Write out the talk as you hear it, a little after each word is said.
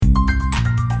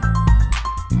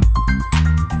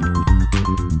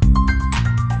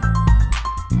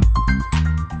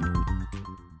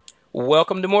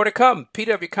Welcome to More to Come,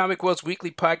 PW Comic World's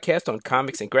weekly podcast on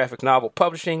comics and graphic novel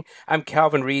publishing. I'm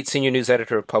Calvin Reed, Senior News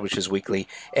Editor of Publishers Weekly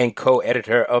and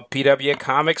co-editor of PW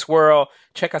Comics World.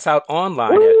 Check us out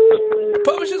online at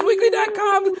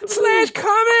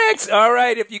publishersweekly.com/comics. All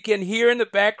right, if you can hear in the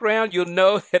background, you'll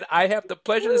know that I have the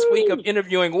pleasure this week of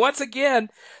interviewing once again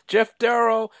Geof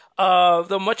Darrow,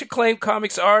 the much acclaimed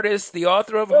comics artist, the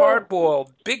author of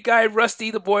Hardboiled, Big Guy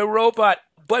Rusty, the Boy Robot,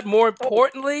 but more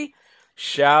importantly,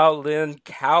 Shaolin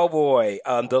Cowboy,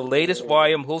 the latest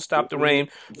volume, Who'll Stop the Rain,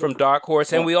 from Dark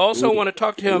Horse. And we also want to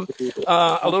talk to him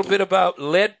a little bit about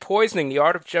Lead Poisoning, The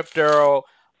Art of Geof Darrow,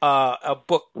 a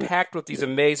book packed with these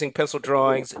amazing pencil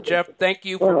drawings. Geof, thank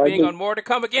you for being on More to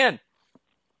Come again.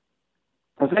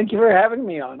 Well, thank you for having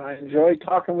me on. I enjoy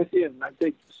talking with you, and I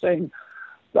think saying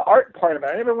the art part of it,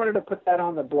 I never wanted to put that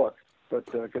on the book. But,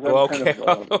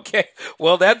 okay.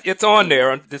 Well, it's on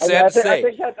there. It's sad to say. I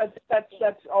think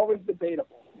that's always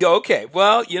debatable. Okay.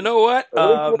 Well, you know what?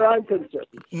 What I'm concerned.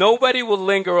 Nobody will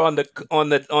linger on the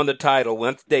title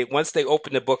once they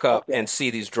open the book up and see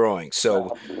these drawings.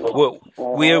 So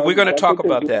we're going to talk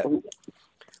about that.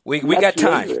 We got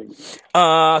time.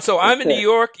 So I'm in New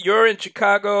York. You're in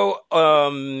Chicago.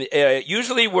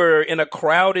 Usually we're in a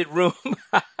crowded room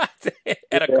at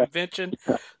a convention.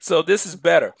 So this is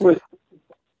better.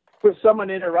 With someone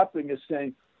interrupting us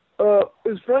saying,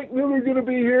 is Frank Miller going to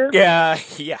be here? Yeah.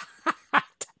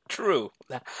 True.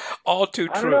 All too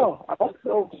true. I don't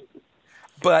know.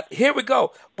 But here we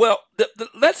go. Well,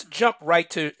 let's jump right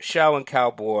to Shaolin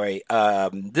Cowboy.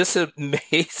 This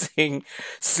amazing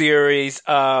series.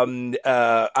 I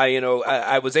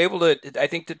was able to, I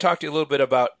think, to talk to you a little bit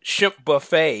about Shrimp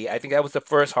Buffet. I think that was the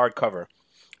first hardcover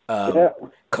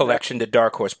collection that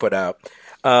Dark Horse put out.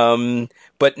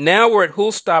 But now we're at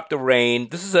Who'll Stop the Rain.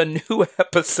 This is a new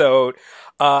episode,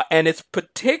 and it's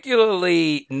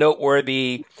particularly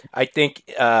noteworthy, I think,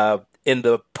 in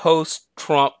the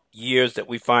post-Trump years that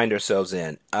we find ourselves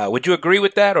in. Would you agree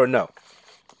with that or no?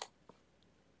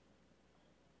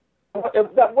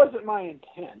 That wasn't my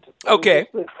intent. Okay.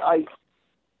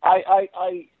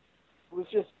 I was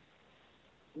just,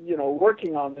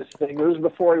 working on this thing. It was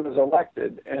before he was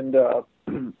elected, and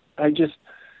I just,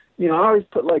 I always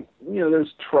put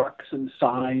there's trucks and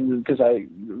signs, because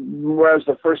whereas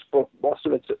the first book,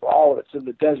 all of it's in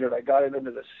the desert, I got it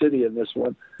into the city in this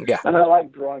one. Yeah. And I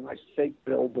like drawing fake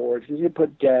billboards, because you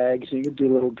put gags, and you can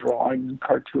do little drawings and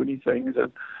cartoony things,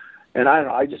 and I don't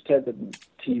know, I just had the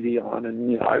TV on,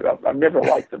 and I've never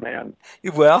liked the man.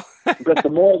 Well, but the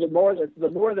more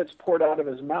that's poured out of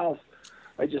his mouth,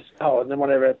 and then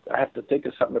whenever I have to think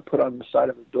of something to put on the side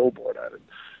of a billboard, I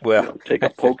would take a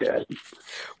poke at it.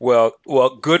 Well,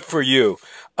 good for you.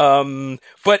 But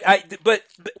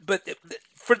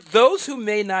for those who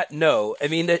may not know,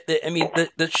 the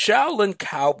Shaolin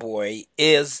Cowboy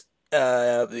is,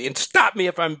 and stop me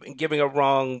if I'm giving a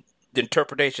wrong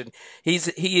interpretation. He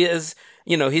is,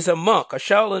 he's a monk, a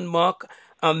Shaolin monk,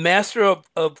 a master of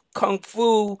kung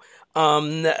fu.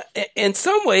 In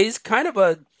some ways, kind of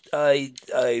a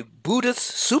Buddhist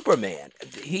Superman.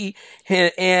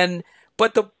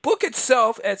 But the book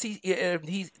itself, as he's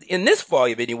in this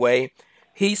volume anyway,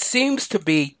 he seems to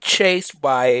be chased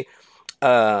by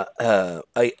a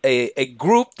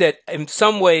group that in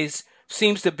some ways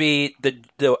seems to be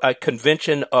a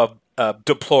convention of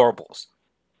deplorables.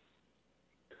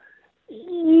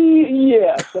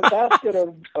 Yes, a basket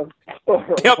of a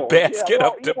basket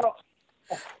of deplorables.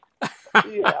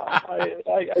 Yeah.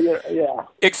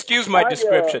 Excuse my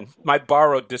description, my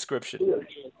borrowed description.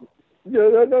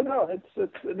 No. It's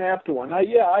an apt one.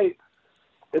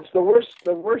 It's the worst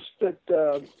that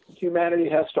humanity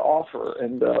has to offer,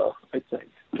 and I think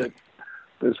that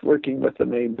is working with the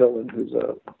main villain, who's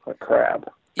a crab.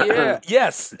 Yeah.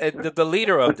 Yes, the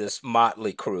leader of this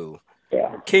motley crew,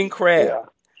 King Crab. Yeah.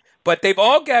 But they've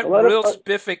all got real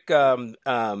specific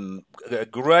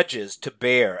grudges to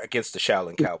bear against the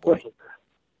Shaolin Cowboy.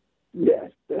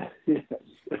 Yes, they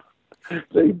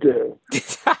do.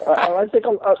 I think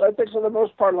for the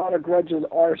most part, a lot of grudges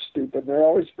are stupid. They're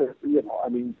always for,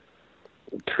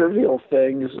 trivial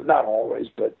things. Not always,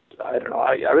 but I don't know.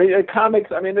 In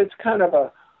comics, it's kind of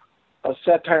a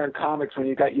satire in comics when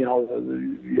you got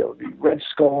the Red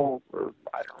Skull or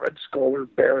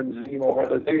Baron Zemo, or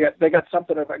they got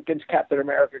something against Captain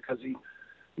America because he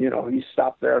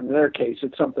stopped there. In their case,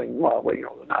 it's something.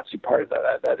 The Nazi part of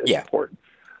that is important.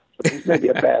 But it's maybe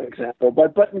a bad example,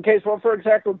 but in case, for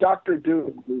example, Dr.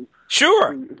 Doom, who's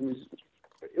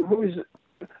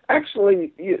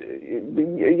actually he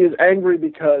is angry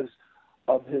because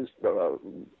of his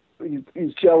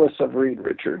he's jealous of Reed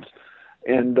Richards.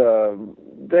 and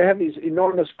they have these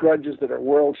enormous grudges that are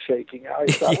world-shaking. I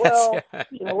always thought,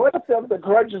 Yes. what if the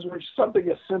grudges were something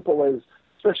as simple as,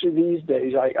 especially these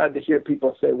days, I had to hear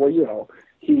people say, well,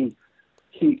 he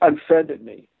unfriended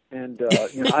me. And, I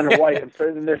don't know why he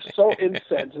unfriended, and they're so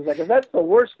incensed. It's like, if that's the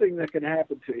worst thing that can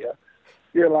happen to you,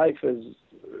 your life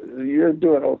you're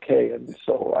doing okay. And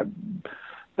so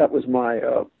that was my,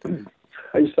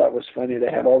 I just thought it was funny to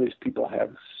have all these people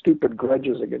have stupid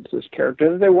grudges against this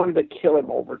character. And they wanted to kill him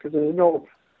over because they know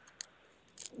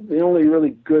the only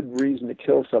really good reason to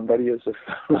kill somebody is if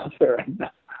they're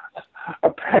a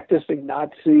practicing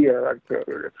Nazi you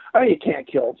can't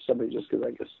kill somebody just because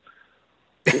I guess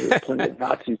there's plenty of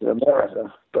Nazis in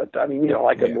America. But, I mean,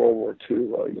 like in World War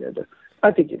II,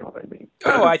 I think you know what I mean.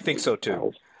 Oh, I think so,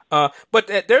 too. But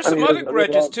there's some other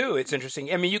grudges, too. It's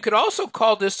interesting. I mean, you could also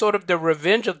call this sort of the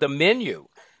revenge of the menu.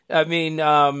 I mean,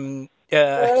 yeah.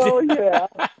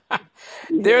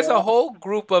 There's a whole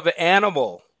group of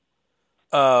animal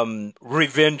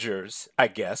revengers, I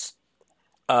guess,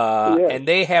 and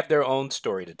they have their own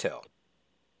story to tell.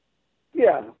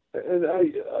 Yeah.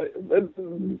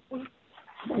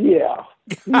 Yeah.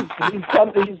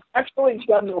 He's actually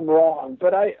done them wrong,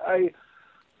 but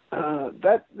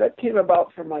that came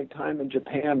about from my time in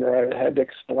Japan, where I had to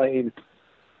explain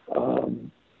the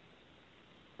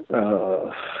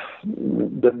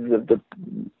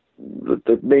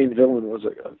main villain was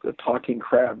a talking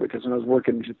crab, because when I was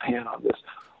working in Japan on this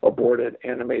aborted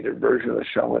animated version of the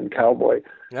Shaolin Cowboy,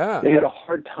 they had a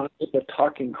hard time with the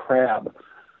talking crab,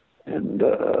 and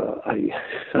I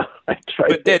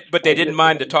tried. But they didn't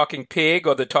mind the talking pig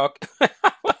or the talking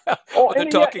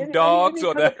dogs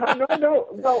or the.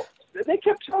 No. They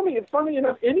kept telling me, funny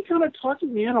enough, any kind of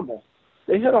talking animal,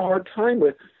 they had a hard time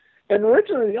with. And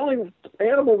originally, the only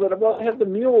animal that had the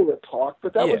mule that talked,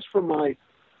 but that was from when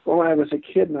I was a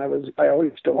kid, and I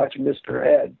always used to watch Mr.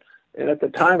 Ed. And at the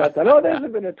time, I thought, there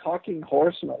hasn't been a talking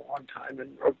horse in a long time.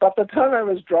 And about the time I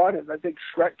was drawing it, I think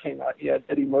Shrek came out. He had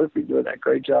Eddie Murphy doing that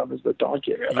great job as the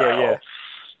donkey. Yeah.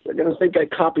 They're going to think I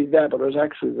copied that, but it was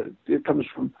actually it comes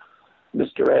from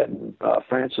Mr. Ed and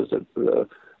Francis, the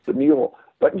mule.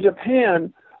 But in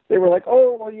Japan, they were like,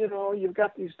 you've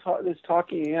got this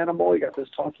talking animal, you got this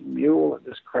talking mule, and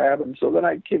this crab. And so then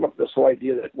I came up with this whole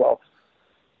idea that,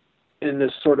 in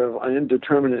this sort of an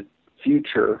indeterminate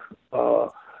future,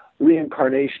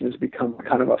 reincarnation has become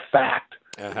kind of a fact,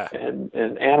 and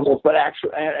animals are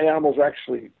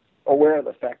actually aware of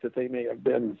the fact that they may have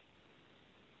been,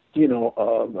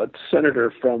 a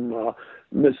senator from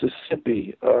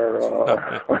Mississippi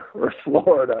or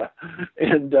Florida,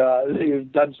 and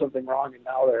they've done something wrong, and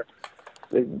now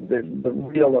the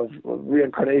wheel of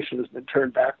reincarnation has been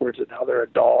turned backwards, and now they're a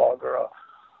dog or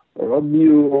a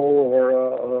mule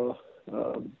or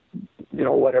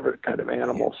whatever kind of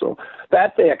animal. So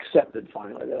that they accepted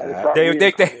finally.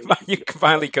 You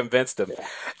finally convinced them. Yeah.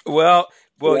 Well,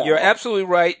 you're absolutely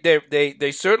right.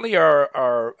 They certainly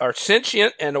are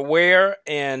sentient and aware,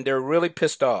 and they're really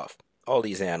pissed off, all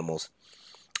these animals.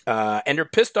 And they're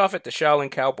pissed off at the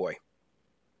Shaolin Cowboy.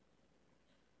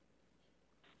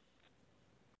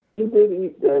 He did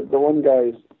eat the one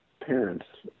guy's parents.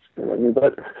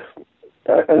 But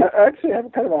I actually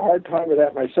have kind of a hard time with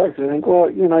that myself, because I think,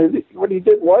 what he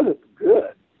did wasn't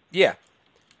good. Yeah.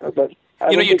 But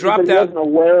you dropped out. Wasn't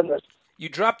aware of it. You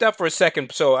dropped out for a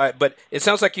second, but it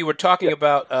sounds like you were talking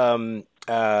about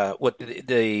what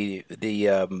the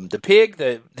pig,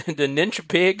 the ninja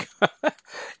pig,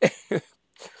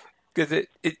 because the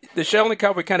Shaolin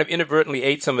Cowboy kind of inadvertently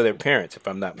ate some of their parents, if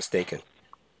I'm not mistaken.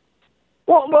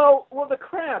 Well, the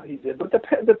crab he did, but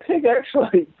the pig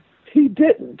actually he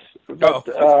didn't. Because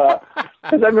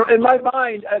in my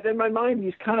mind,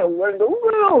 he's kind of learned a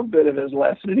little bit of his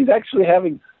lesson, and he's actually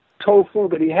having tofu,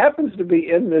 but he happens to be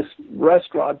in this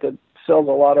restaurant that sells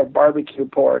a lot of barbecue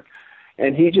pork,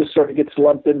 and he just sort of gets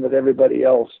lumped in with everybody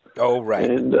else. Oh, right.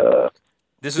 And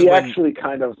this is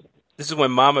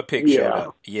when Mama Pig showed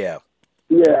up. Yeah.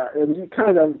 Yeah, and he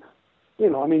kind of,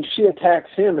 she attacks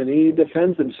him, and he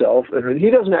defends himself, and he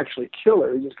doesn't actually kill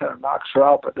her. He just kind of knocks her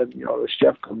out, but then, the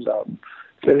chef comes out and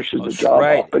finishes the job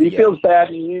off. But he feels bad,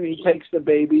 and he takes the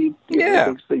baby. He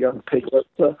takes the young piglet.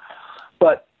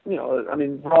 But,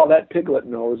 for all that piglet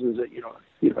knows is that,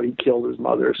 he killed his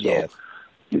mother, so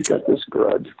he's got this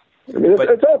grudge. When you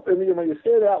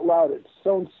say it out loud, it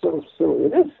sounds so silly.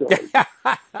 It is silly.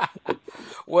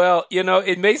 Well,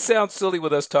 it may sound silly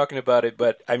with us talking about it,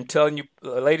 but I'm telling you,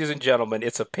 ladies and gentlemen,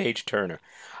 it's a page turner.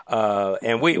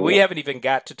 And we haven't even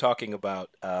got to talking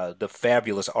about the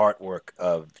fabulous artwork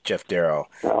of Geof Darrow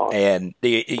and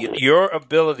your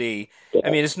ability.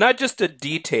 I mean, it's not just the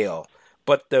detail,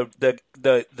 but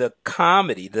the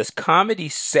comedy, this comedy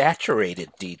saturated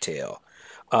detail,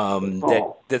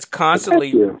 that's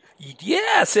constantly,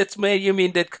 yes, it's made. You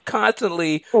mean that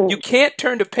constantly you can't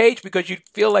turn the page because you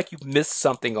feel like you've missed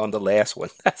something on the last one.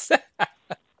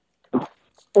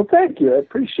 Well, thank you. I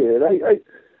appreciate it.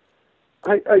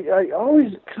 I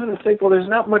always kind of think, well, there's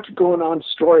not much going on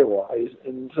story wise,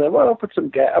 and so well, I'll put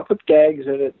gags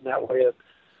in it, and that way,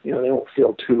 they don't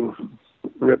feel too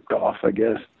ripped off, I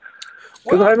guess.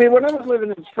 Because I mean, when I was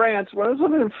living in France,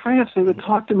 they would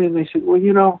talk to me and they said,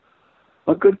 well,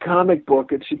 a good comic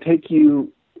book, it should take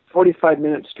you 45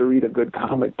 minutes to read a good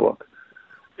comic book,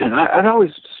 and it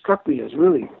always struck me as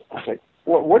really, I was like,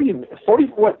 what do you mean? 40?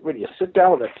 What? When you sit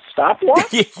down with a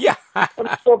stopwatch? Yeah.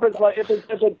 So if it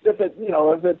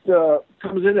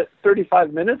comes in at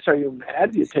 35 minutes, are you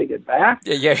mad? Do you take it back?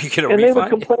 Yeah, you get a and refund. They would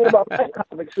complain about my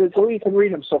comics. So you can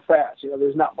read them so fast.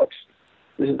 There's not much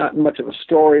of a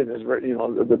story, and there's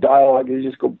the dialogue. You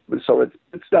just go. So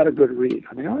it's not a good read.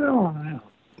 I mean, I don't know.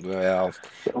 Well,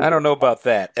 I don't know about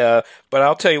that, but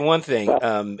I'll tell you one thing.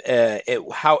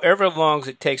 However long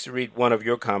it takes to read one of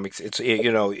your comics,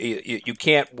 you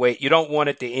can't wait. You don't want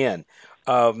it to end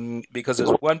because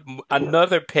there's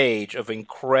another page of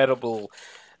incredible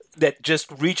that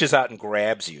just reaches out and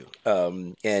grabs you.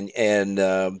 So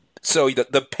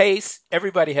the pace,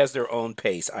 everybody has their own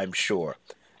pace, I'm sure,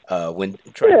 when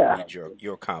trying to read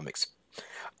your comics.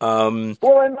 And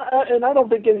I don't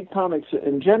think any comics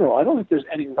in general, I don't think there's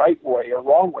any right way or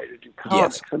wrong way to do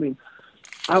comics. Yes. I mean,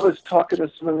 I was talking to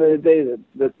someone the other day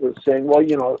that was saying, well,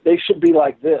 they should be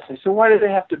like this. I said, why do they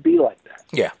have to be like that?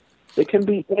 Yeah. They can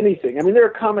be anything. I mean, there are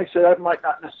comics that I might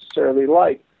not necessarily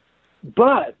like,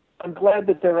 but I'm glad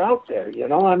that they're out there,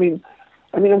 I mean,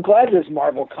 I'm glad there's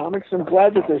Marvel Comics. I'm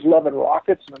glad that there's Love and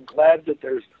Rockets, and I'm glad that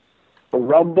there's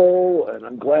Rumble, and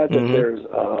I'm glad that there's,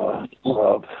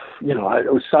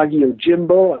 Usagi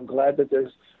Yojimbo. I'm glad that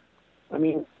there's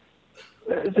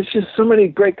just so many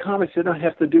great comics that don't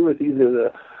have to do with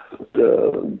either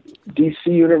the DC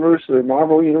universe or the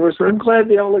Marvel universe. I'm glad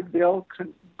they all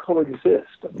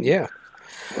coexist. Yeah.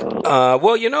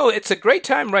 Well, it's a great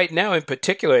time right now, in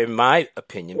particular, in my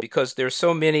opinion, because there's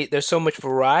so much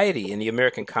variety in the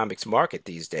American comics market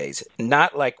these days.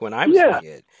 Not like when I was a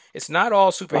kid. It's not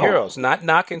all superheroes, not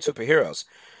knocking superheroes,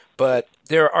 but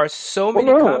there are so many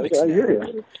comics now. I hear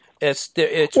you.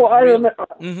 I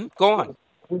remember. Go on.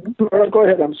 Go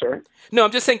ahead. I'm sorry. No,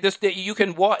 I'm just saying this. That you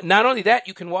can walk. Not only that,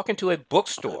 you can walk into a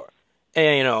bookstore,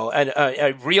 and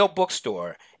a real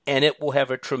bookstore, and it will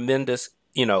have a tremendous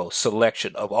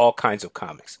selection of all kinds of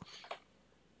comics.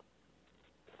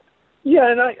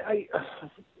 Yeah, and I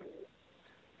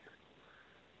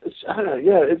don't know.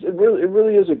 Yeah, it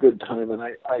really is a good time, and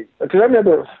because I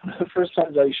remember the first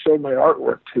time I showed my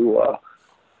artwork to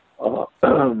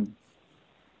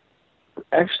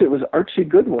actually it was Archie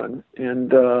Goodwin,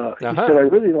 and he said, I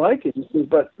really like it. He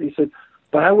said,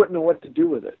 but I wouldn't know what to do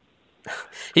with it.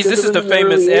 This is the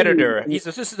famous editor. This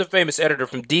is the famous editor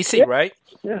from DC, right?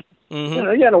 Yeah.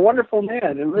 Mm-hmm. A wonderful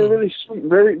man, and really sweet,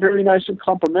 very, very nice and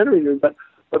complimentary. But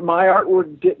my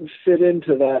artwork didn't fit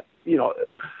into that.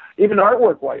 Even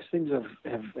artwork-wise, things have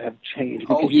changed.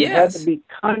 Because you had to be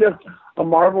kind of a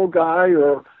Marvel guy,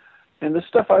 and the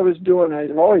stuff I was doing,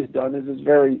 I've always done, is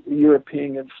very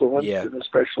European influenced, and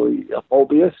especially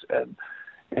Mobius, and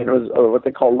it was what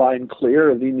they call line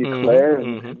clear, ligne claire,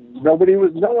 and no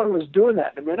one was doing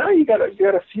that. I mean, now you got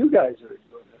a few guys that are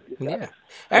doing that. Yeah,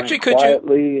 actually,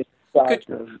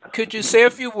 could you say a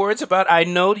few words about? I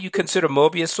know you consider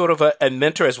Mobius sort of a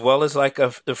mentor as well as like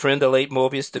a friend of late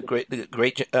Mobius, the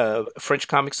great French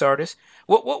comics artist.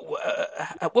 What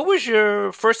was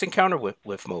your first encounter with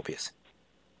Mobius?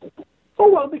 Oh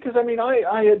well, because I mean,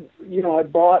 I had I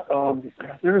bought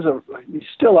he's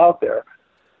still out there,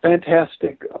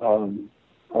 fantastic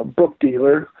book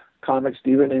dealer, comics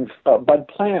dealer named Bud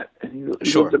Plant, and he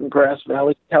lived in Grass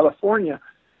Valley, California.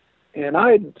 And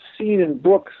I had seen in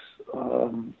books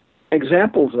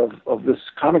examples of this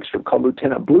comic strip called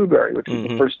Lieutenant Blueberry, which was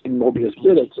the first thing Mobius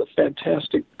did. It's a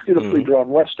fantastic, beautifully drawn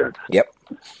Western. Yep.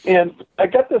 And I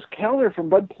got this calendar from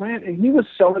Bud Plant, and he was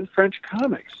selling French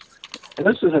comics. And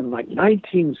this was in like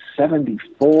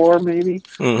 1974, maybe.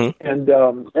 Mm-hmm. And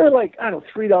they're like, I don't know,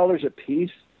 $3 a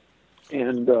piece.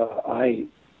 And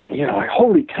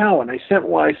holy cow! And I sent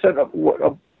one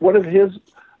of his.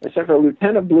 I sent for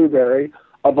Lieutenant Blueberry,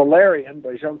 a Valerian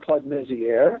by Jean-Claude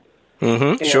Mézières.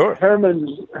 Mm-hmm. Sure.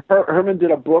 Herman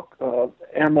did a book.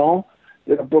 Armand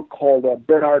did a book called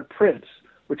Bernard Prince,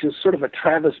 which is sort of a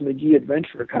Travis McGee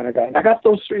adventure kind of guy. And I got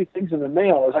those three things in the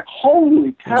mail. I was like,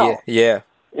 holy cow! Yeah.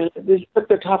 And they put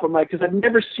the top of my, because I've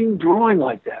never seen drawing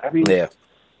like that. I mean, the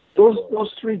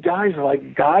those three guys are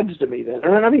like gods to me then.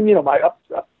 And I mean, my up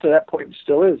to that point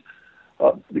still is.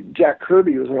 Jack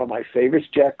Kirby was one of my favorites.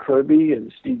 Jack Kirby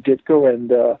and Steve Ditko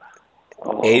and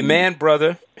Amen,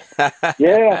 brother.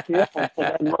 yeah,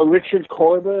 and Richard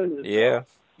Corbin. Yeah.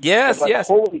 Yes.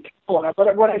 Holy cow!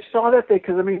 But when I saw that,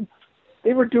 because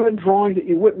they were doing drawings that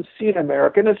you wouldn't see in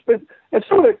America, and it's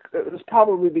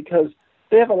probably because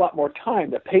they have a lot more time.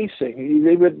 The pacing,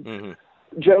 they would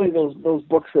generally those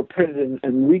books were printed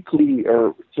in weekly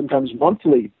or sometimes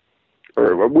monthly,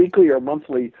 or weekly or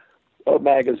monthly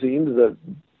magazines. The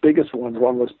biggest one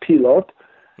was Pilote,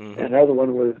 and another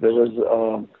one was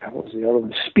what was the other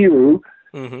one? Spirou,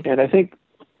 and I think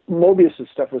Mobius's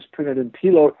stuff was printed in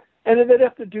Pilote, and then they'd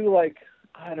have to do I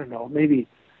don't know, maybe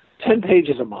 10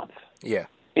 pages a month. Yeah.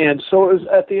 And so it was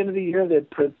at the end of the year they'd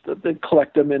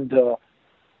collect them into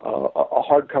a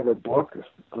hardcover book,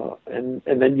 and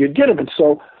then you'd get them. And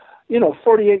so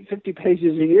 48, 50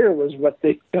 pages a year was what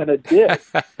they kind of did.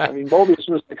 I mean, Mobius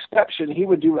was an exception. He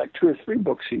would do 2 or 3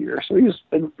 books a year. So he was,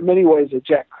 in many ways, a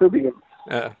Jack Kirby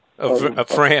of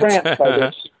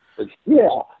France.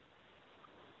 Yeah.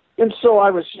 And so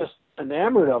I was just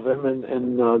enamored of him.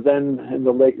 And then in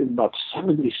about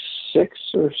 76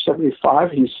 or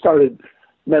 75, he started,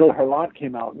 Metal Hurlant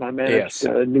came out, and I managed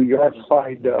in New York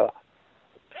to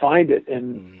find it.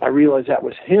 And I realized that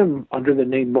was him under the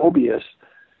name Mobius.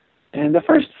 And the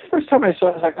first time I saw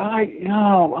it, I was like, I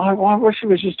wish he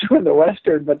was just doing the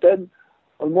Western. But then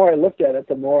the more I looked at it,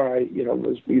 the more I,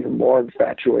 was even more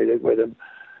infatuated with him.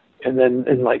 And then,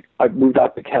 I moved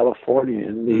out to California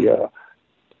in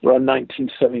around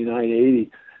 1979-80.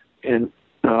 And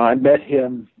I met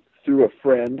him through a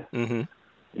friend,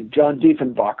 John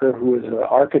Diefenbacher, who was an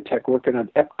architect working on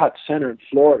Epcot Center in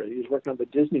Florida. He was working on the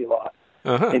Disney lot.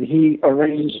 And he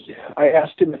arranged, I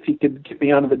asked him if he could get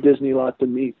me onto the Disney lot to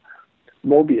meet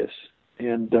Mobius,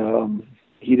 and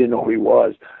he didn't know who he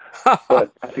was,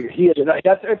 but I figured he had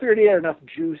enough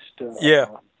juice to,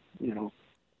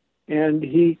 And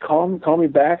he called me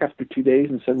back after 2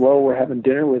 days and said, "Well, we're having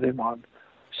dinner with him on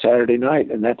Saturday night,"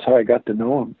 and that's how I got to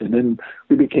know him. And then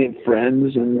we became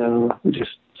friends, and we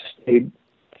just stayed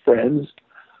friends.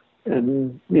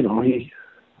 And I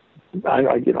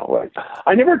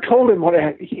never told him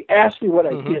he asked me what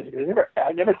I did.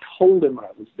 I never told him what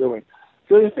I was doing.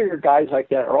 So I figure guys like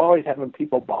that are always having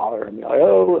people bother him.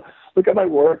 Oh, look at my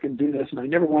work and do this. And I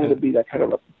never wanted to be that kind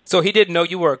of a... So he didn't know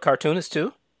you were a cartoonist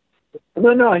too?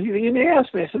 No. He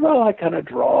asked me. I said, well, I kind of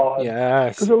draw.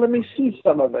 Yes. So let me see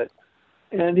some of it.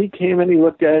 And he came and he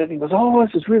looked at it and he goes, oh,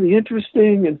 this is really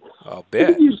interesting. And I'll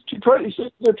bet. They're trying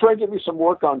to give me some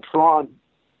work on Tron.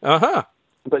 But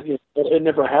it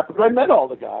never happened. But I met all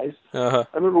the guys. I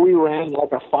remember we ran a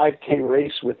 5K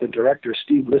race with the director,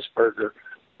 Steve Lisberger.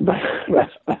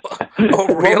 Oh,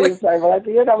 really? At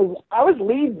the end, I was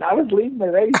leading. I was leading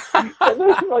the race. And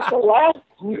this was the last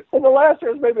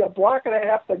there was maybe a block and a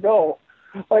half to go.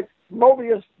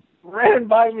 Mobius ran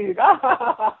by me.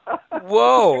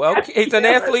 Whoa! Okay, he's an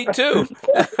athlete too.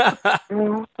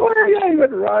 Well, he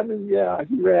would run, and he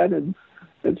ran, and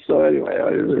so anyway, I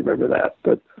remember that.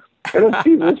 But and then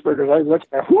Steve Lisberger, I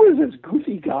looked at, who is this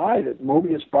goofy guy that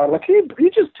Mobius brought? He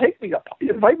just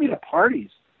invite me to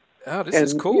parties. Oh, this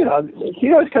is cool.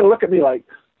 He always kind of look at me like,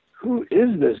 who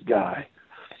is this guy?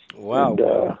 Wow.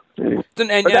 Anyway.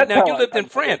 And now you lived in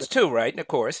France too, right? Of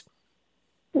course.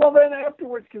 Well, then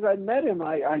afterwards, because I met him,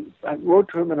 I wrote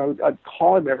to him, and I'd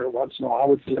call him every once in a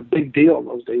while. It was a big deal in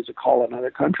those days to call another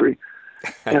country.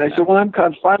 And I said, well, I'm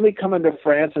finally coming to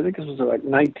France. I think this was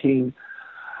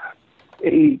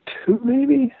 1982,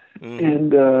 maybe.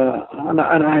 And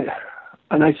I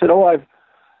said,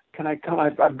 can I come?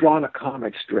 I've drawn a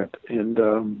comic strip, and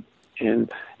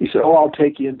he said, "Oh, I'll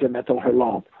take you into Metal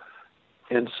Hurlant."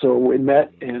 And so we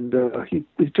met, and he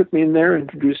took me in there,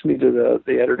 introduced me to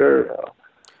the editor.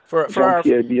 For our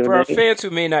fans who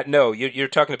may not know, you're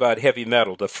talking about Heavy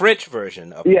Metal, the French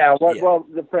version of it. Well,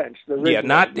 the French, the original,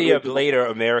 not the later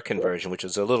American version, which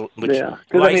is a little Metal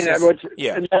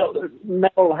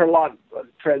Hurlant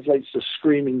translates to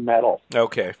screaming metal.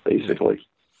 Okay, basically.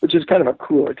 Which is kind of a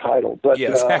cooler title, but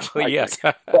yes, actually, yes.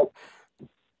 but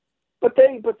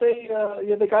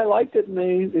the guy liked it, and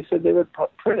they said they would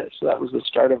print it, so that was the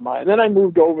start of mine. And then I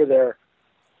moved over there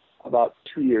about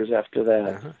 2 years after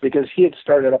that because he had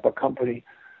started up a company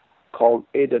called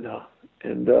Edena,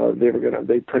 and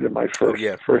they printed my first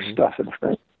stuff in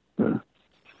French.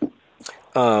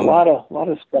 A lot of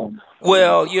stuff.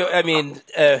 Well,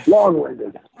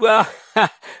 long-winded. Well,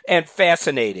 and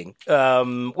fascinating.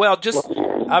 Just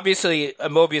obviously,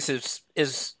 Mobius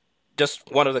is just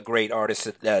one of the great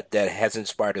artists that has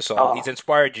inspired us all. He's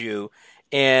inspired you,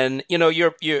 And And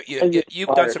you're you've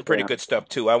done fired, some pretty man. good stuff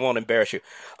too. I won't embarrass you.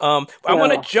 I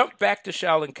want to Yeah. jump back to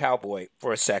Shaolin Cowboy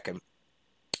for a second,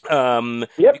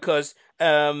 Yep. because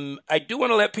I do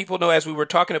want to let people know, as we were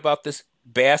talking about this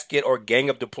basket or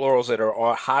gang of deplorables that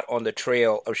are hot on the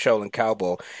trail of Shaolin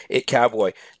Cowboy.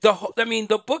 I mean,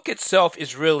 the book itself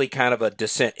is really kind of a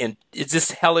descent, and it's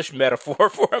this hellish metaphor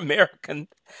for American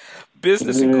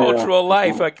business and Yeah. cultural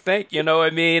life. I think, I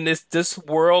mean, it's this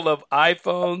world of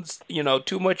iPhones,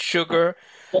 too much sugar,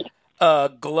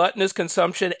 gluttonous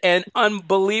consumption, and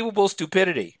unbelievable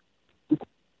stupidity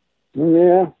Yeah.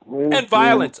 Yeah. and Yeah.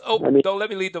 violence. Oh, I mean, don't let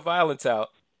me leave the violence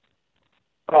out.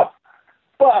 uh,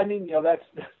 well, I mean,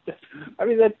 I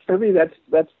mean, that for me, that's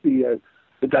the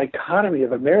dichotomy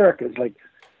of America. Is like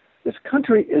this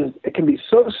country it can be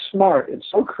so smart and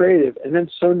so creative, and then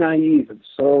so naive and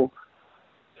so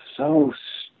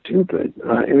stupid.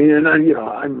 I mean, and I'm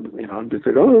just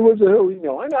like, oh, what the hell,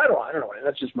 I don't know.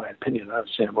 That's just my opinion. I don't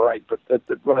say I'm right, but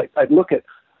when I look at,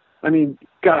 I mean,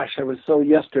 gosh, I was so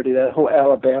yesterday, that whole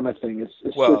Alabama thing, it's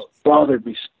Well, just bothered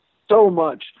me so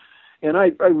much. And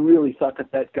I really thought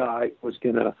that guy was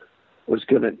gonna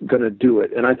do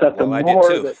it. And I thought I did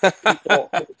too.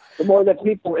 the more that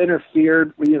people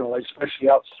interfered, like especially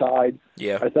outside,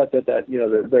 Yeah. I thought that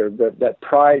that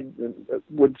pride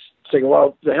would say,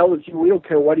 well, the hell with you, we don't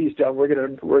care what he's done, we're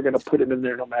gonna put him in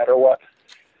there no matter what.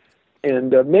 And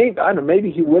maybe I don't know,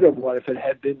 maybe he would have won if it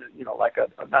had been like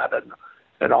not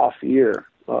an off year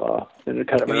and a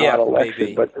kind of an odd election,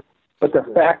 maybe. but the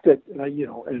fact that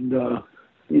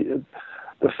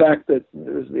the fact that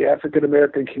there's the African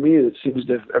American community that seems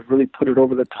to have really put it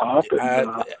over the top,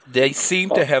 and They seem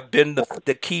to have been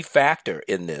the key factor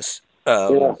in this.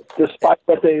 despite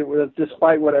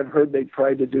what I've heard they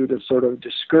tried to do to sort of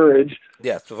discourage,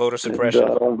 Yeah, the voter suppression.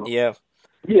 Yeah.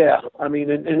 yeah, I mean,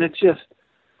 and it's just,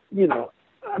 I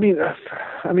mean,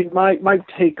 my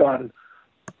take on,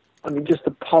 I mean, just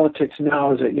the politics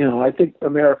now is that, I think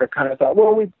America kind of thought,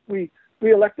 well, we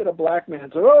elected a black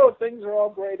man, so, things are all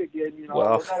great again,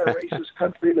 Well. we're not a racist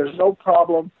country, there's no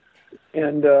problem.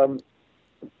 And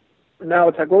now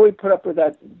it's like, well, we put up with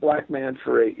that black man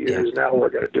for 8 years, now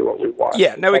we're going to do what we want.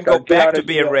 Yeah, now we can go back to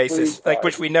being racist,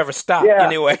 which we never stopped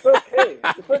anyway.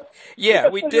 It's okay. Yeah,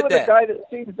 we did that. A guy that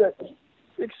seems that,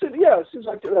 it seems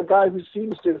like a guy who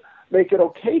seems to make it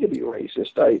okay to be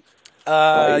racist.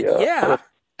 Yeah.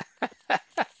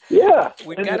 Yeah.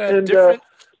 We've got a different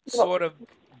sort of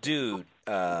dude.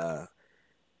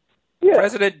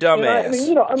 President Dumbass.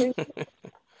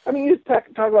 You talk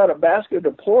about a basket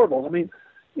of deplorables. I mean,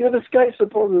 this guy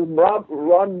supposedly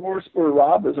Ron Moore, or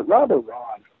Rob, is it Rob or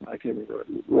Ron? I can't remember.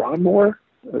 Ron Moore?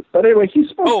 But anyway, he's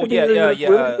supposed to be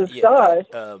this guy.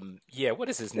 What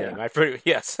is his name? I forget.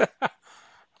 Yes.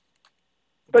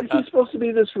 But he's supposed to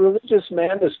be this religious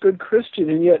man, this good Christian,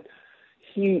 and yet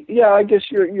I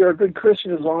guess you're a good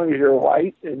Christian as long as you're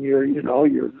white and you're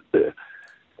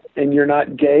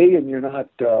not gay and you're not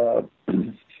if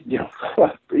you're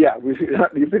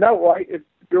not white, if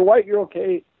you're white you're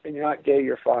okay, and you're not gay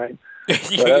you're fine.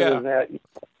 But other than that,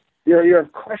 you're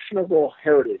of questionable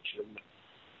heritage.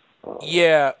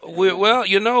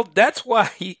 That's why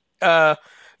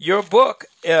your book,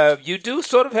 you do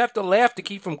sort of have to laugh to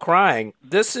keep from crying.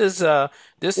 This is a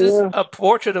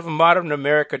portrait of a modern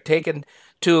America taken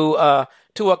to a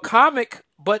comic,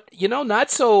 but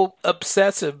not so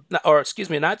obsessive, or excuse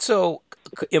me, not so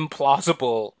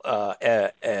implausible,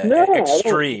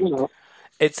 extreme.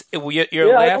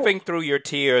 You're laughing through your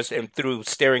tears and through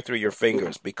staring through your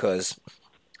fingers because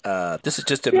this is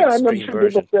just an extreme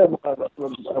version.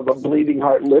 Of a bleeding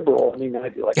heart liberal. I mean,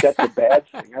 I feel like that's a bad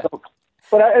thing.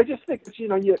 But I just think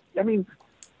that,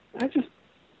 I just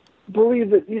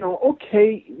believe that,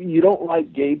 okay, you don't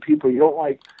like gay people, you don't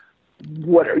like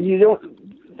whatever,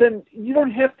 then you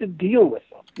don't have to deal with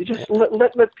them. You just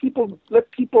let people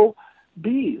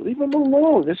be, leave them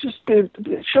alone. It's just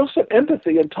show some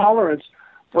empathy and tolerance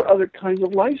for other kinds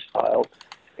of lifestyles.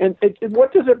 And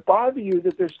what does it bother you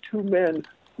that there's two men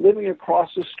living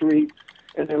across the street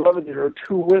and they love it, there are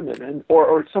two women,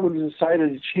 or someone who's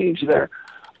decided to change that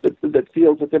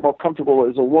feels that they're more comfortable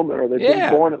as a woman, or they've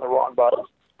been born in the wrong body.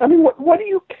 I mean, what do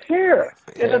you care?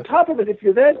 Yeah. And on top of it, if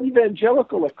you're that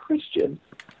evangelical a Christian,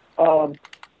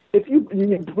 if you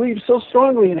believe so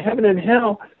strongly in heaven and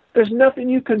hell, there's nothing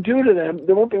you can do to them.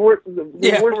 They won't be worse than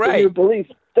your belief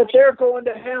that they're going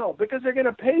to hell because they're going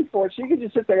to pay for it. So you can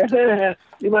just sit there.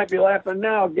 You might be laughing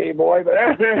now, gay boy, but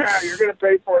you're going to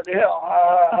pay for it in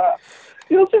hell.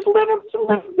 Just let them.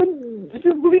 If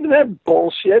you believe in that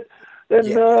bullshit, then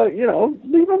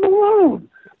leave them alone.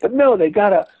 But no, they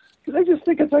just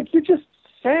think it's like you're just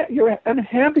sad. You're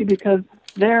unhappy because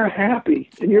they're happy,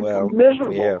 and you're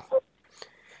miserable. Yeah.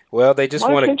 Well, they just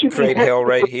want to create hell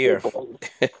right here.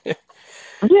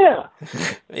 Yeah.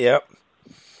 Yep.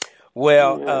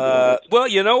 Well,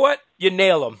 you know what? You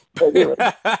nail them.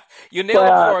 You nail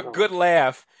them for a good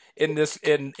laugh in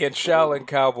Shaolin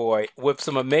Cowboy with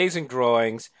some amazing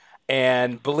drawings.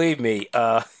 And believe me,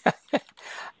 but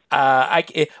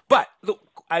look,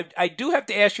 I do have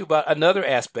to ask you about another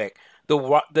aspect: the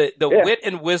wit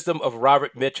and wisdom of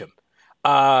Robert Mitchum,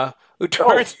 who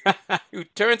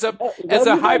turns up as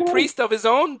a high priest of his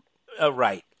own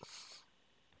right.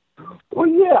 Well,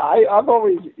 yeah, I've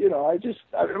always,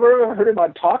 I've never heard him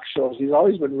on talk shows. He's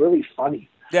always been really funny.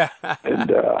 Yeah. And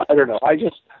I don't know.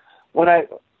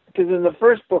 Because in the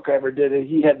first book I ever did,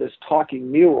 he had this talking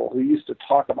mule who used to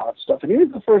talk about stuff. And he was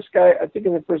the first guy, I think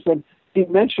in the first one, he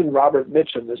mentioned Robert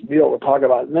Mitchum, this mule to talk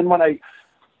about it. And then when I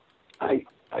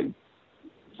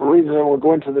for reason we're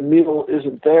going to the mule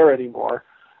isn't there anymore.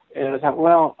 And I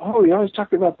thought, he always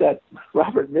talked about that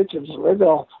Robert Mitchum, so maybe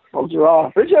I'll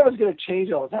draw. Originally I was going to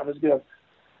change all the time. I was going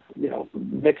to,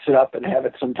 mix it up and have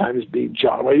it sometimes be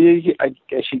John. Well, I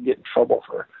guess you'd get in trouble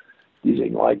for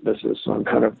using likenesses, so I'm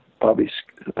kind of probably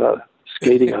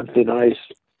skating on thin ice.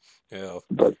 Yeah.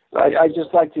 But I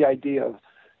just like the idea of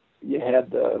you've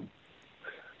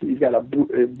got a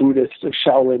Buddhist, a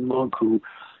Shaolin monk who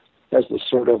has this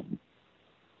sort of,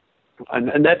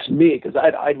 and that's me, because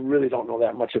I really don't know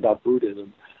that much about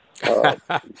Buddhism. Well,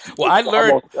 I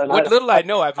learned what little I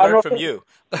know. I've learned from you.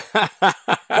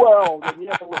 Well, you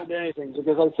haven't learned anything,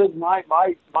 because I said my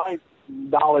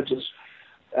knowledge is.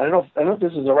 I don't know if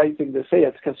this is the right thing to say.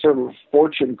 It's considered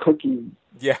fortune cookie.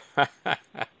 Yeah.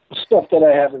 Stuff that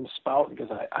I haven't spouted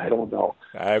because I don't know.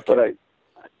 Okay.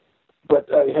 But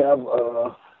I have.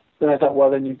 Then I thought, well,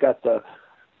 then you've got the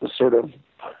sort of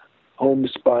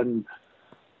homespun,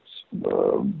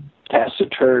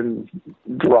 taciturn,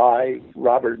 dry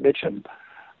Robert Mitchum,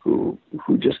 who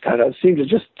just kind of seemed to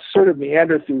just sort of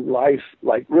meander through life,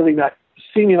 like really not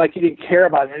seeming like he didn't care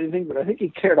about anything, but I think he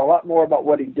cared a lot more about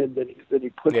what he did than he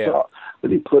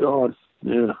put on.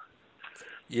 Yeah.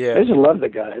 Yeah. I just love the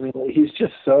guy. I mean, he's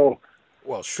just so.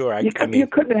 Well, sure. You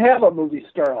couldn't have a movie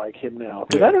star like him now.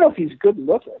 Because I don't know if he's good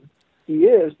looking. He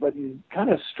is, but he's kind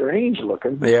of strange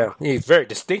looking. Yeah, he's very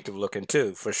distinctive looking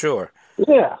too, for sure.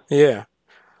 Yeah. Yeah.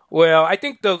 Well, I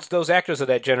think those actors of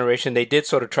that generation, they did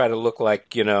sort of try to look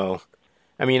like,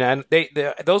 I mean,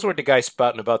 those were the guys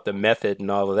spouting about the method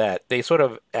and all of that. They sort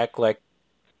of act like,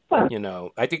 I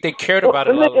think they cared about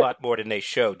it a lot more than they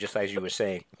showed, just as you were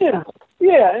saying. Yeah,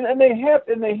 and they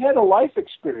had a life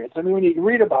experience. I mean, when you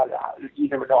read about it, you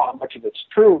never know how much of it's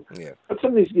true. Yeah. But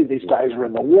some of these guys were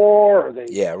in the war, or they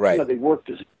they worked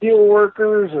as steel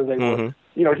workers, or they were.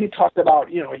 He talked about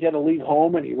he had to leave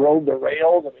home and he rode the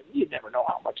rails. I mean, you never know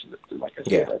how much of it, like I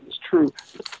said, that is true.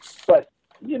 But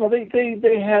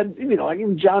they had like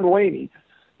even John Wayne.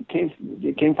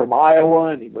 He came from Iowa,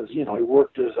 and he was he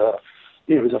worked as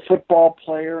he was a football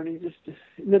player, and he just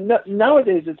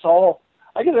nowadays it's all.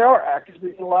 I guess there are actors,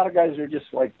 but a lot of guys are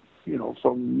just like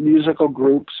from musical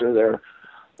groups, or they're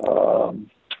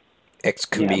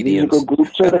ex-comedians, musical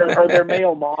groups, or they're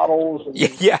male models. And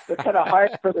yeah, they're kind of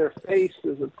hired for their face.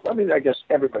 I mean, I guess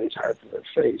everybody's hired for their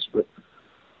face, but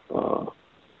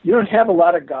you don't have a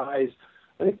lot of guys.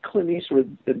 I think Clint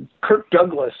Eastwood and Kirk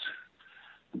Douglas.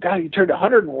 God, he turned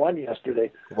 101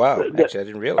 yesterday. Wow, actually, I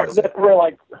didn't realize that. Were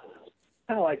like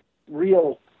kind of like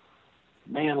real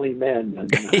manly men.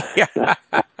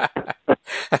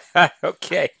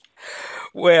 Okay.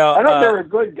 Well, I know they were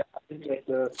good guys.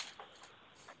 But,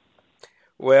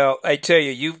 well, I tell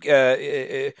you,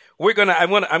 I'm gonna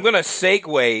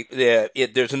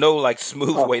segue. There's no like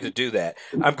smooth way to do that.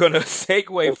 I'm gonna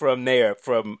segue from there,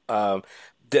 from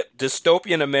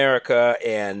dystopian America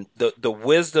and the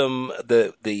wisdom,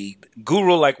 the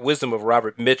guru-like wisdom of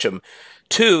Robert Mitchum,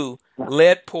 to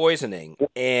lead poisoning.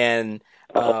 And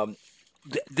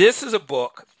this is a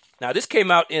book. Now, this came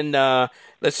out in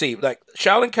let's see, like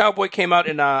Shaolin Cowboy came out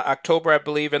in October, I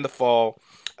believe, in the fall.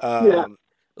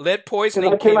 Lead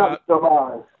Poisoning came out.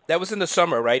 That was in the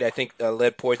summer, right? I think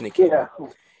Lead Poisoning came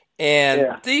out.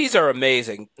 And these are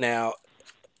amazing. Now,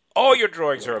 all your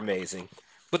drawings are amazing,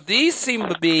 but these seem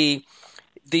to be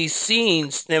these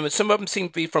scenes, and some of them seem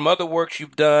to be from other works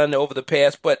you've done over the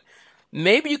past, but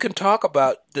maybe you can talk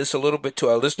about this a little bit to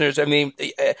our listeners. I mean,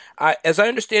 as I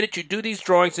understand it, you do these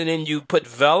drawings and then you put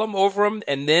vellum over them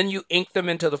and then you ink them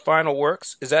into the final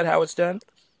works. Is that how it's done?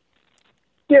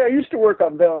 Yeah, I used to work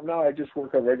on vellum. Now I just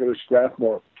work on regular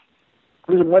Strathmore.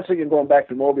 Once again, going back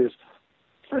to Mobius,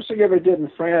 first thing I ever did in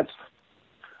France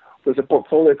was a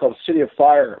portfolio called City of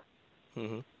Fire.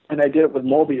 Mm-hmm. And I did it with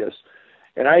Mobius.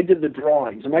 and I did the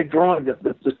drawings. And my drawing,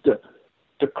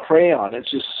 the crayon,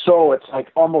 it's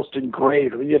like almost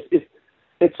engraved. I mean, if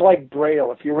it's like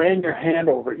Braille. If you ran your hand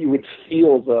over it, you would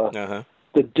feel the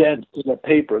dent in the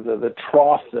paper, the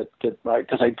trough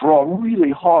because I draw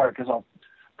really hard because I'll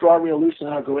draw real loose and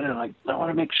I'll go in and I want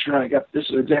to make sure I got this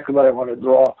is exactly what I want to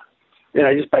draw. And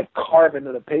I just carve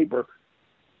into the paper.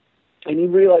 And he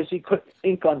realized he put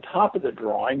ink on top of the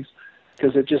drawings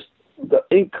because the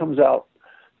ink comes out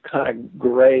kind of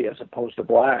gray as opposed to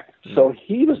black. Mm. So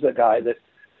he was the guy that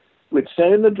would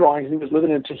send in the drawings. He was living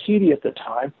in Tahiti at the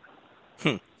time.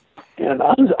 And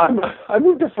I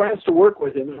moved to France to work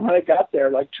with him. And when I got there,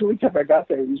 like 2 weeks after I got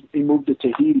there, he moved to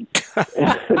Tahiti.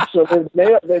 And so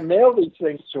they mailed these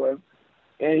things to him.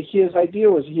 And his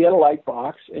idea was he had a light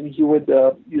box, and he would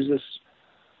use this.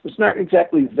 It's not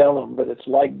exactly vellum, but it's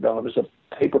like vellum. It's a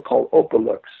paper called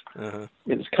Opalux. Uh-huh.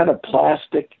 And it's kind of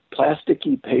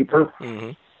plasticky paper.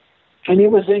 Mm-hmm. And he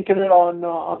was inking it on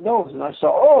those. And I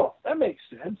saw, oh, that makes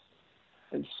sense.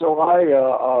 And so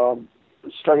I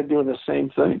started doing the same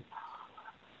thing.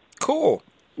 Cool.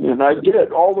 And I did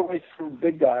it all the way through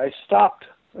Big Guy. I stopped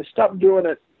doing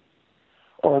it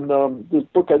on this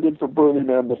book I did for Burning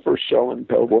Man, the first show in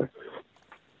Pellboy.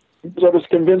 Because I was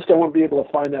convinced I wouldn't be able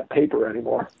to find that paper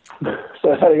anymore.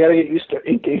 So I got to get used to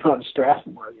inking on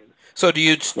Strathmore. So do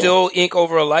you still ink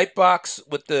over a light box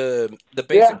with the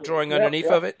basic drawing underneath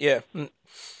of it? Yeah.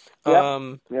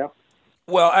 Yeah.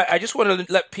 Well, I just want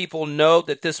to let people know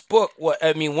that this book,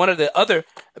 one of the other,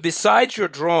 besides your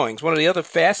drawings, one of the other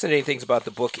fascinating things about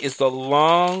the book is the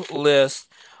long list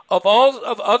of all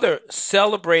of other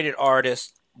celebrated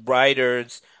artists,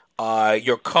 writers,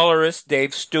 your colorist,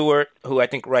 Dave Stewart, who I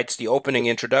think writes the opening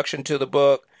introduction to the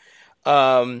book,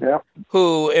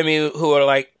 who are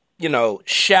like,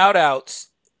 shout outs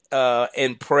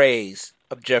and praise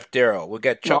of Geoff Darrow. We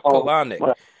got Chuck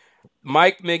Palahniuk,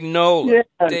 Mike Mignola,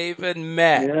 David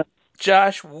Mack,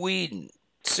 Josh Whedon,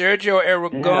 Sergio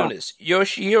Aragones,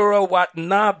 Yoshihiro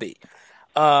Watanabe,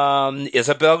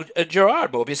 Isabel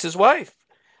Gerard, Mobius's wife,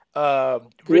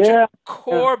 Richard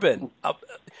Corbin,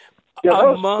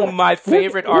 among my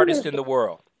favorite artists in the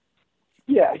world.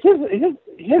 Yeah, his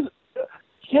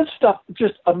stuff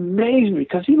just amazed me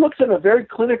because he looks at it very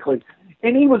clinically,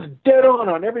 and he was dead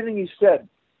on everything he said.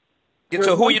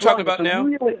 So who are you talking about now?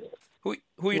 Who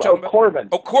are you talking about? Corbin.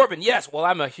 Oh, Corbin, yes. Well,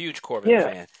 I'm a huge Corbin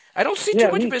fan. I don't see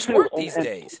too much of his work these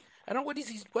days. I don't know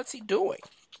what's he doing.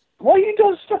 Well, he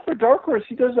does stuff for Dark Horse.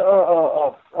 He does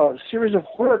a series of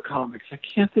horror comics. I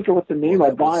can't think of what the name I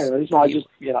buy. But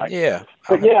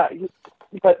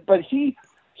he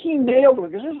nailed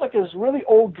it because there's like this really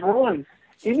old drawing,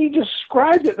 and he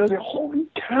described it. And I was like, holy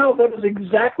cow, that was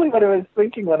exactly what I was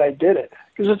thinking when I did it.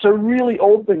 Because it's a really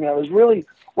old thing. I was really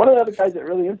one of the other guys that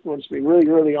really influenced me really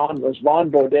early on was Ron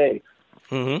Baudet.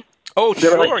 Mm-hmm. Oh,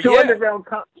 there were like two underground.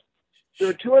 There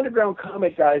were two underground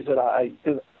comic guys that I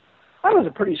was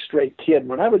a pretty straight kid.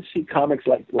 When I would see comics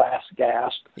like Last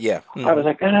Gasp, I was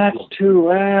like, that's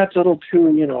a little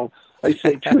too, I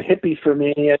say too hippie for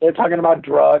me. They're talking about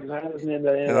drugs. I wasn't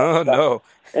into that. Oh, no.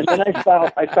 And then I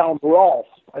found Rolf.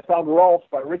 I found Rolf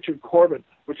by Richard Corbin,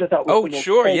 which I thought was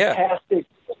fantastic,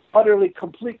 utterly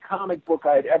complete comic book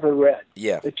I had ever read.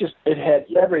 Yeah. It had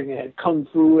everything. It had kung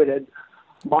fu. It had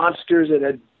monsters. It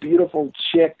had beautiful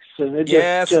chicks. And it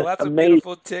just lots amazing. Of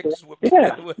beautiful chicks.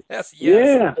 Yes.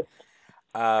 Yeah.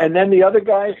 And then the other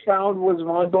guy I found was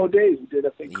Ron Baudet, who did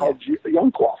a thing called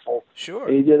Young Quaffle. Sure.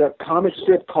 And he did a comic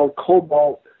strip called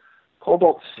Cobalt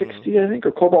 60, I think,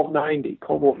 or Cobalt 90,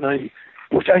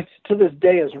 which to this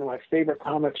day is one of my favorite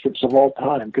comic strips of all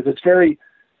time because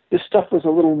this stuff was a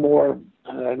little more,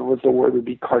 I don't know what the word would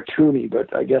be, cartoony,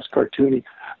 but I guess cartoony.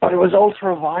 But it was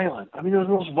ultra violent. I mean, it was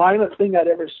the most violent thing I'd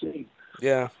ever seen.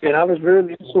 Yeah. And I was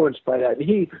very influenced by that. And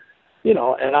he,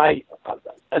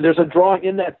 and there's a drawing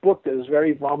in that book that is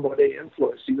very Ron Baudet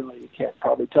influenced, even though you can't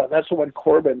probably tell. That's the one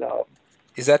Corbin.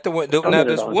 Is that the one? Now,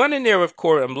 there's one in there with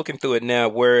Corbin. I'm looking through it now,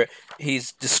 where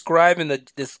he's describing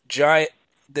this giant.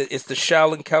 It's the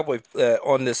Shaolin cowboy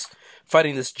on this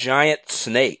fighting this giant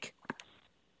snake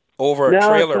over a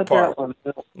trailer park.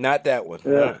 Not that one.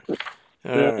 Yeah.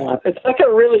 It's like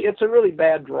it's a really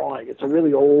bad drawing. It's a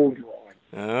really old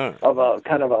drawing of a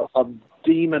kind of a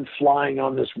demon flying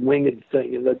on this winged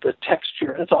thing, and the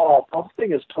texture, the whole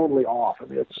thing is totally off. I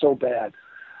mean, it's so bad.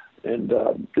 And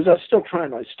because I still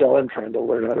am trying to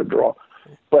learn how to draw,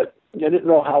 but I didn't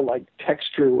know how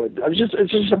texture would.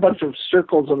 It's just a bunch of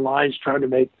circles and lines trying to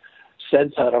make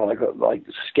sense out of like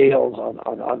scales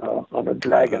on a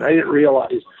dragon. I didn't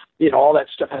realize all that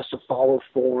stuff has to follow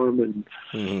form and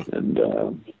I mean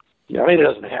it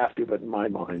doesn't have to, but in my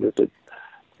mind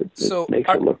It So, makes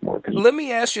it look more convincing. let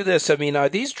me ask you this. I mean, are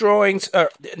these drawings,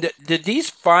 did these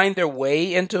find their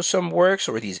way into some works,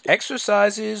 or were these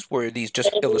exercises? Were these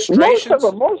just illustrations?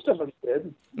 Most of them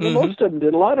did. Mm-hmm. Most of them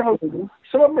did. A lot of them.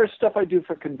 Some of them are stuff I do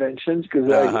for conventions because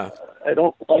Uh-huh. I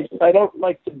don't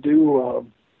like to do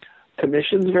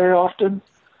commissions very often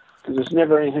because there's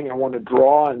never anything I want to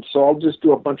draw, and so I'll just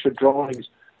do a bunch of drawings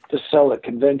to sell at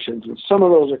conventions. And some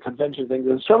of those are convention things,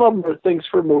 and some of them are things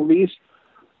for movies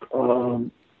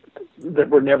that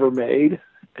were never made,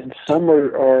 and some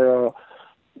are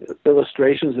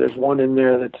illustrations. There's one in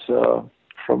there that's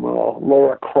from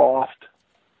Laura Croft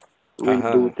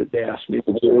reboot that they asked me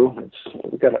to do.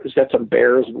 It's got some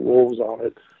bears and wolves on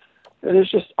it, and it's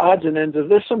just odds and ends.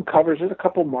 There's some covers. There's a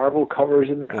couple Marvel covers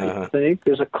in there. I think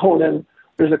there's a Conan.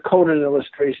 There's a Conan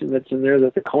illustration that's in there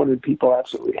that the Conan people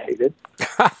absolutely hated.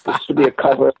 This to be a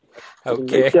cover.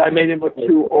 Okay. They said I made him look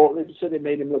too old. They said they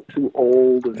made him look too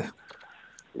old, and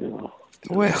you know.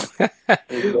 Well,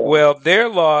 well, their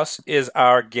loss is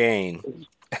our gain.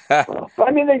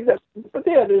 I mean, but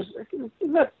yeah,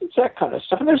 it's that kind of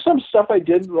stuff. And there's some stuff I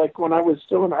did like when I was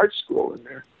still in art school in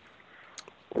there.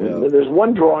 And there's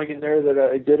one drawing in there that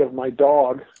I did of my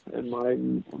dog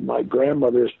and my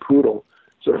grandmother's poodle.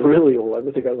 So really old.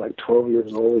 I think I was like 12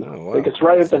 years old. Oh, wow. Like it's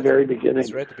right at the very beginning.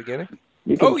 It's right at the beginning?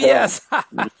 You can Oh, tell. yes.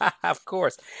 Of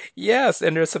course. Yes,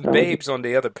 and there's some babes on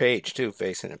the other page, too,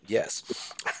 facing him. Yes.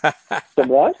 Some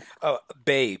what?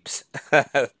 Babes.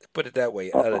 Put it that way.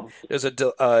 There's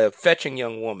a fetching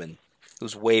young woman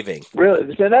who's waving.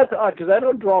 Really? So that's odd because I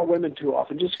don't draw women too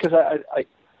often just because I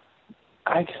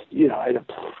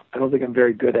don't think I'm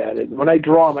very good at it. When I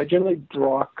draw them, I generally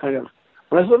draw kind of,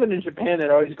 when I was living in Japan, I'd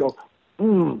always go,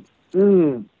 women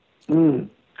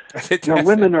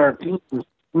are,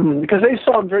 because they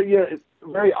sound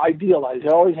very idealized. They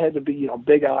always had to be,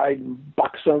 big-eyed and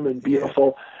buxom and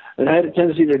beautiful. And I had a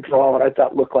tendency to draw what I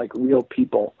thought looked like real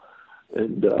people.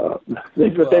 And they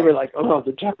were like, oh,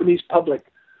 the Japanese public.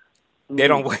 They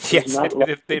don't want, yes,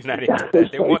 they're not into that.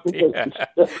 They want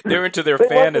they're into their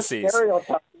fantasies.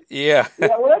 Yeah.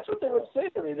 Yeah, well, that's what they would say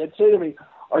to me. They'd say to me,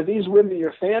 are these women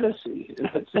your fantasy? And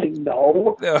I'd say,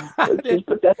 no.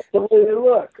 But that's the way they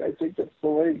look. I think that's the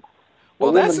way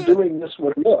women doing this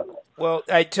would look. Well,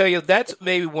 I tell you, that's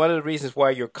maybe one of the reasons why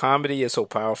your comedy is so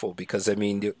powerful, because, I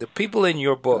mean, the people in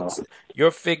your books,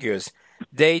 your figures,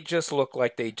 they just look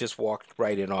like they just walked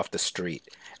right in off the street.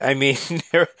 I mean,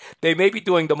 they may be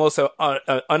doing the most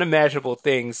unimaginable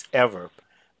things ever,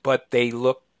 but they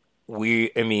look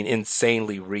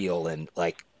insanely real and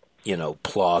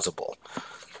plausible.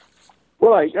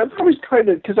 Well, I've always tried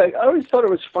to, because I always thought it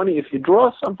was funny if you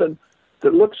draw something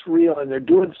that looks real and they're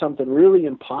doing something really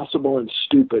impossible and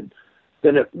stupid,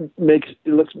 then it makes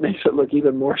it look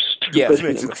even more stupid. Yes, it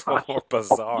makes it more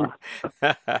bizarre.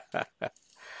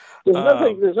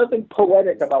 There's nothing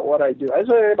poetic about what I do. I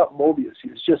say about Mobius. He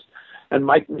was just, and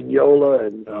Mike Mignola,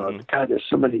 and God, there's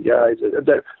so many guys.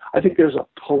 I think there's a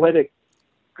poetic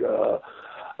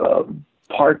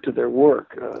part to their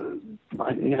work.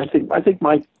 I think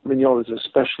Mike Mignola is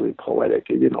especially poetic.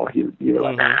 You're like,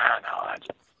 no,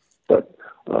 but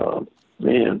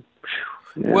man.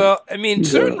 Yeah. Well, I mean,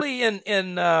 certainly in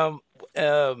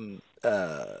Shaolin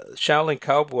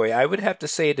Cowboy, I would have to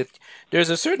say that there's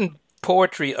a certain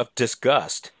poetry of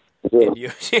disgust. In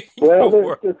your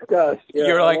work. Disgust. Yeah.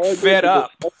 You're like fed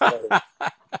up,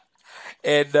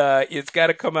 and it's got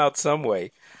to come out some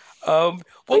way. Let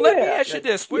me ask you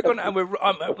this: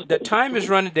 the time is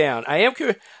running down. I am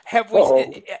curious. Have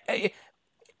we?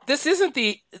 This isn't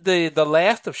the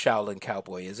last of Shaolin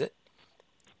Cowboy, is it?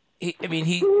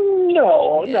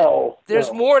 No.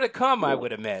 There's more to come, I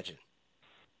would imagine.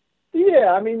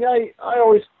 Yeah, I mean, I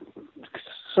always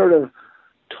sort of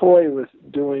toy with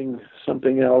doing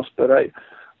something else, but I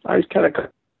kind of.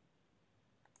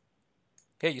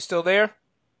 Hey, you still there?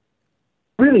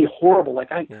 Really horrible.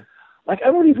 I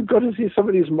won't even go to see some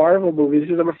of these Marvel movies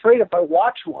because I'm afraid if I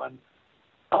watch one,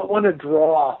 I want to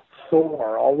draw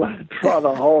Thor. I want to draw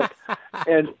the Hulk,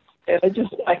 and I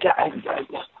just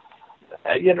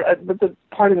but the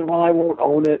part of it, I won't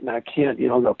own it, and I can't,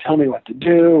 they'll tell me what to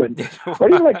do, and or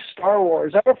even like Star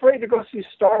Wars. I'm afraid to go see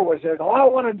Star Wars. I go, I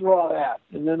want to draw that,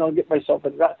 and then I'll get myself,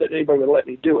 and not that anybody would let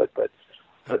me do it, but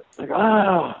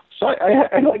so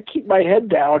I keep my head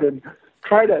down and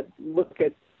try to look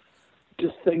at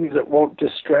just things that won't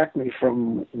distract me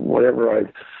from whatever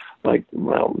I like.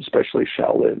 Well, especially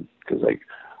Shaolin, because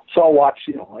so I'll watch,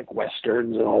 like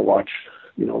westerns, and I'll watch,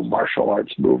 martial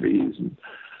arts movies and.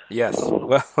 Yes,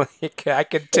 well, I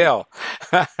can tell.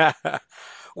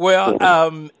 Well,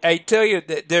 I tell you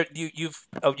that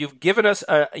you've given us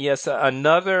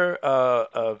another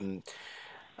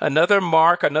Another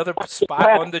mark, another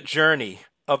spot on the journey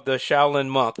of the Shaolin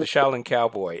monk, the Shaolin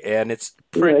cowboy, and it's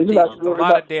pretty a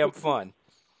lot of damn fun.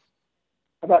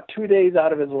 About 2 days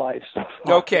out of his life so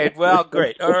far. Okay, well,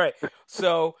 great. All right.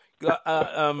 So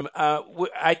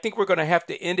I think we're going to have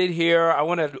to end it here. I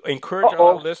want to encourage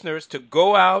our listeners to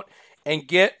go out and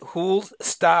get Who'll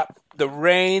Stop the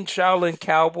Rain Shaolin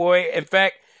Cowboy. In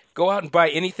fact, go out and buy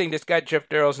anything that's got Jeff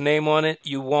Darrow's name on it.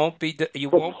 You won't be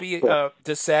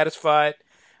dissatisfied.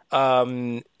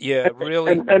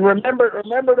 Really. And remember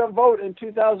to vote in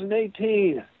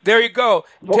 2018. There you go.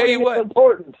 Voting Tell you what, is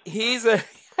important. He's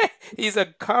a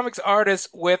comics artist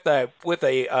with a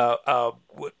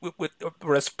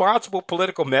responsible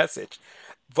political message.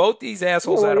 Vote these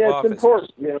assholes out of office. It's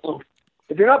important.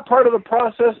 If you're not part of the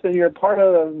process, then you're part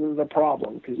of the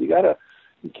problem, because you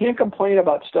can't complain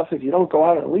about stuff if you don't go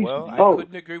out and at least vote. I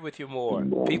couldn't agree with you more.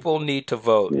 People need to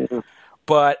vote. Yeah.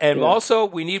 Also,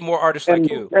 we need more artists like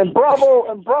you. And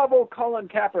bravo, Colin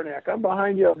Kaepernick. I'm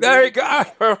behind you. There you go.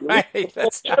 All right.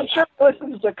 I'm sure he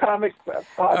listens to comic podcast.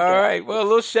 All right. Well, a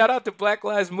little shout out to Black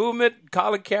Lives Movement,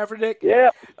 Colin Kaepernick.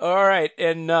 Yeah. All right.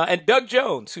 And Doug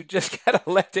Jones, who just got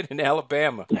elected in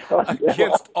Alabama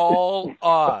against all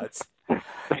odds.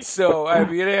 So,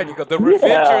 there you go. The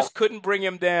Revengers couldn't bring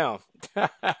him down.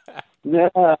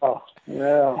 No.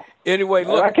 Anyway,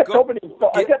 look. I kept hoping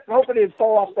he'd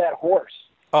fall off that horse.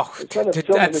 Oh,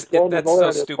 that's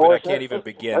so stupid. I can't even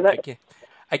begin. I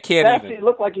can't even. It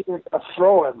looked like he was going to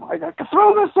throw him. I could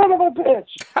throw the son of a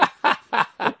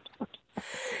bitch.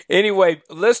 Anyway,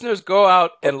 listeners, go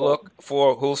out and look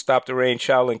for Who'll Stop the Rain,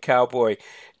 Shaolin Cowboy.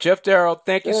 Jeff Darrow,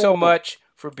 thank you so much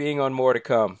for being on More to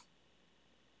Come.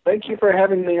 Thank you for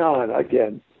having me on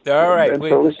again. All right. And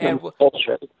for listening to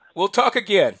bullshit. We'll talk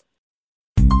again.